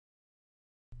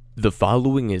The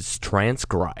following is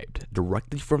transcribed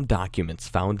directly from documents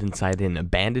found inside an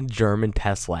abandoned German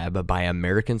test lab by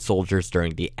American soldiers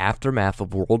during the aftermath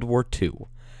of World War II.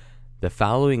 The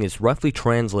following is roughly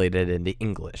translated into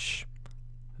English.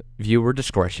 Viewer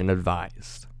discretion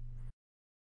advised.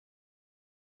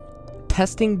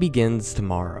 Testing begins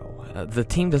tomorrow. The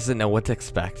team doesn't know what to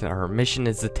expect. Our mission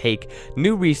is to take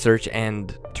new research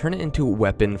and turn it into a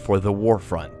weapon for the war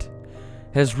front.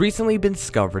 It has recently been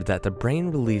discovered that the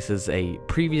brain releases a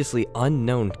previously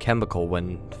unknown chemical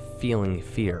when feeling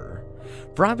fear.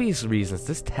 For obvious reasons,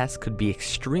 this test could be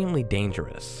extremely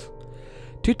dangerous.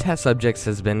 2 test subjects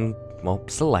has been,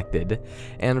 selected,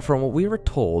 and from what we were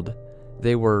told,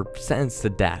 they were sentenced to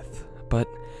death, but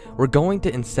were going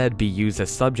to instead be used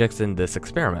as subjects in this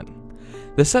experiment.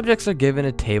 The subjects are given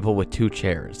a table with 2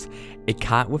 chairs, a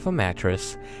cot with a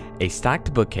mattress, a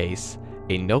stocked bookcase,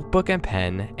 a notebook and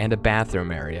pen, and a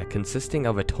bathroom area consisting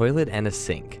of a toilet and a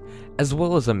sink, as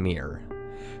well as a mirror.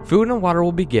 Food and water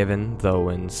will be given, though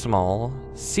in small,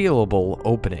 sealable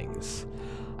openings.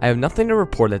 I have nothing to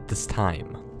report at this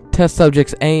time. Test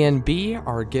subjects A and B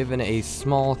are given a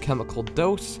small chemical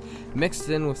dose mixed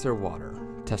in with their water.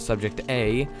 Test subject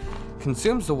A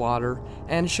consumes the water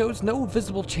and shows no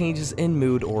visible changes in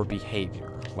mood or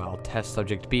behavior, while test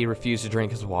subject B refused to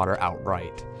drink his water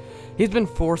outright. He's been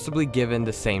forcibly given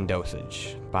the same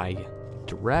dosage by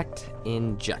direct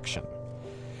injection.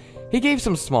 He gave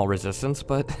some small resistance,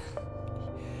 but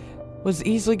was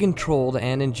easily controlled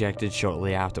and injected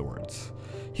shortly afterwards.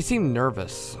 He seemed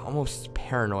nervous, almost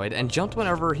paranoid, and jumped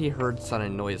whenever he heard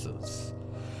sudden noises.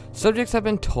 Subjects have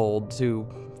been told to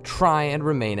try and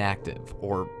remain active,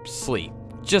 or sleep,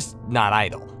 just not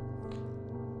idle.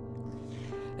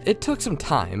 It took some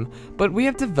time, but we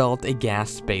have developed a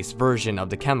gas-based version of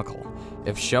the chemical.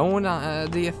 If shown,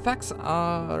 the effects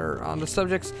on the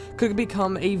subjects could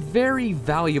become a very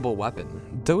valuable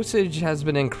weapon. Dosage has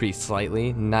been increased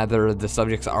slightly. Neither of the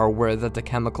subjects are aware that the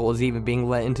chemical is even being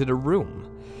let into the room.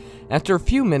 After a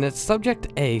few minutes, subject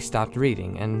A stopped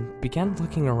reading and began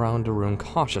looking around the room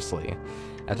cautiously.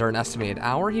 After an estimated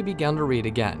hour, he began to read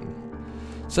again.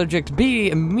 Subject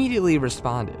B immediately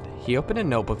responded. He opened a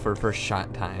notebook for the first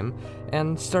time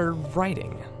and started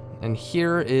writing. And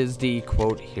here is the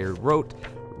quote he wrote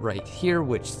right here,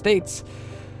 which states,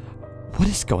 "What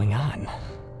is going on?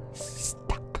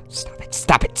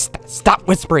 Stop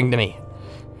whispering to me.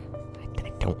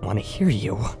 I don't want to hear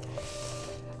you."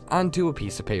 Onto a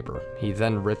piece of paper. He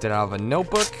then ripped it out of a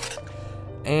notebook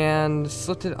and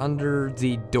slipped it under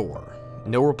the door.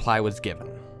 No reply was given.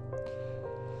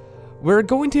 We're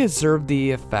going to observe the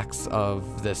effects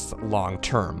of this long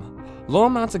term. Low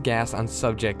amounts of gas on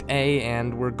subject A,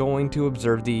 and we're going to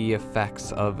observe the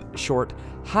effects of short,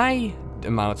 high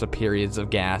amounts of periods of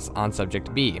gas on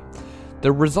subject B.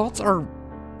 The results are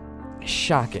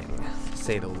shocking, to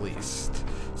say the least.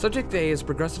 Subject A has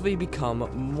progressively become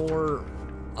more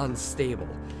unstable.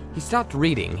 He stopped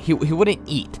reading, he wouldn't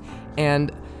eat,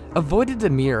 and avoided the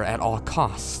mirror at all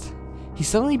costs. He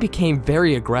suddenly became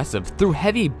very aggressive, threw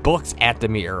heavy books at the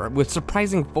mirror with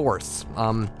surprising force,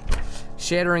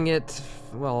 shattering it,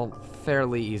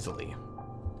 fairly easily.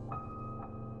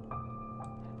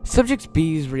 Subject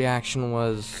B's reaction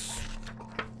was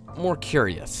more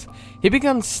curious. He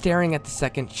began staring at the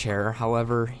second chair.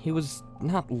 However, he was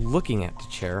not looking at the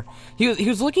chair. He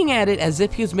was looking at it as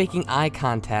if he was making eye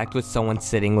contact with someone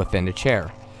sitting within the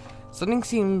chair. Something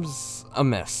seems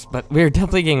amiss, but we're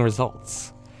definitely getting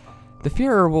results. The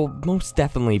Führer will most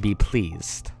definitely be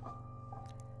pleased.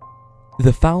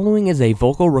 The following is a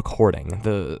vocal recording.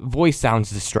 The voice sounds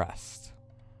distressed.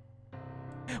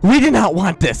 "We did not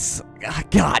want this!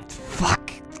 God,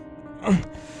 fuck!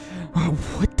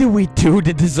 What do we do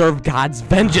to deserve God's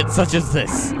vengeance such as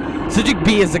this?" Subject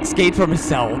B has escaped from his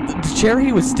cell. The chair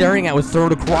he was staring at was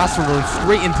thrown across the room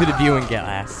straight into the viewing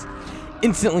glass,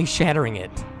 instantly shattering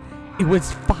it. It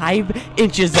was 5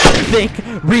 inches thick,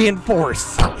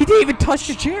 reinforced. He didn't even touch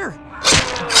the chair.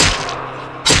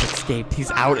 Escaped. He's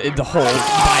out in the hole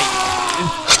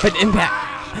by an impact.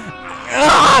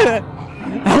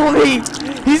 Help me!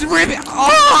 He's ripping.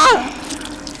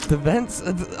 The vents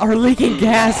are leaking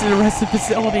gas in the rest of the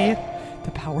facility.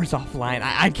 The power's offline.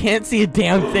 I can't see a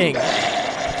damn thing.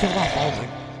 Kill off all the.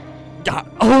 God.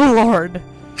 Oh Lord!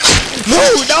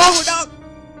 No!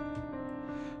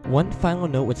 One final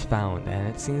note was found, and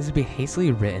it seems to be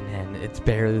hastily written, and it's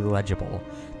barely legible.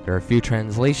 There are a few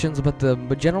translations, but the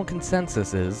general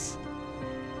consensus is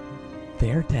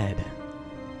they're dead.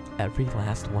 Every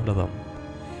last one of them.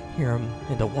 Hear him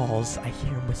in the walls. I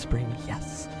hear him whispering,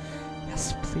 "Yes,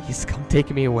 yes, please come take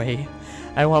me away.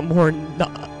 I want more.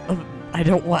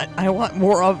 I want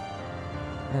more of."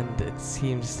 And it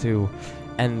seems to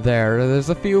end there. There's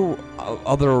a few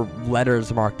other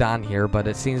letters marked on here, but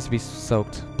it seems to be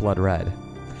soaked blood red.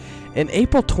 In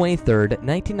April 23rd,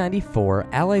 1994,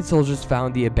 Allied soldiers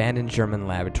found the abandoned German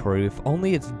laboratory with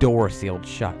only its door sealed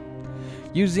shut.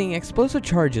 Using explosive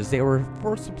charges, they were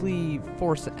forced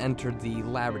to enter the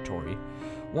laboratory.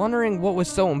 Wondering what was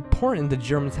so important the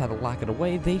Germans had to lock it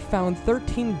away, they found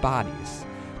 13 bodies,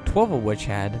 12 of which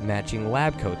had matching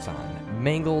lab coats on,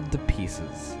 mangled to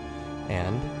pieces.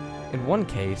 And, in one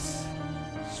case,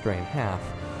 stray in half,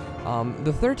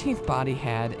 the 13th body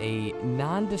had a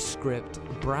nondescript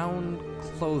brown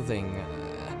clothing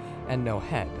and no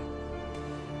head.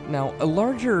 Now, a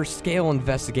larger scale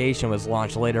investigation was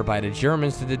launched later by the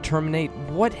Germans to determine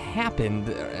what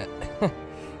happened,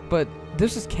 but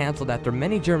this was cancelled after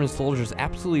many German soldiers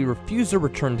absolutely refused to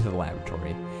return to the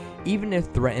laboratory, even if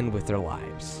threatened with their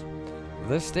lives. To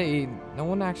this day, no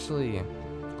one actually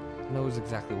knows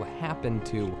exactly what happened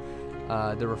to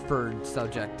the referred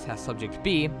subject, test subject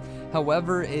B.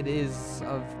 However, it is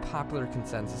of popular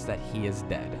consensus that he is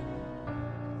dead.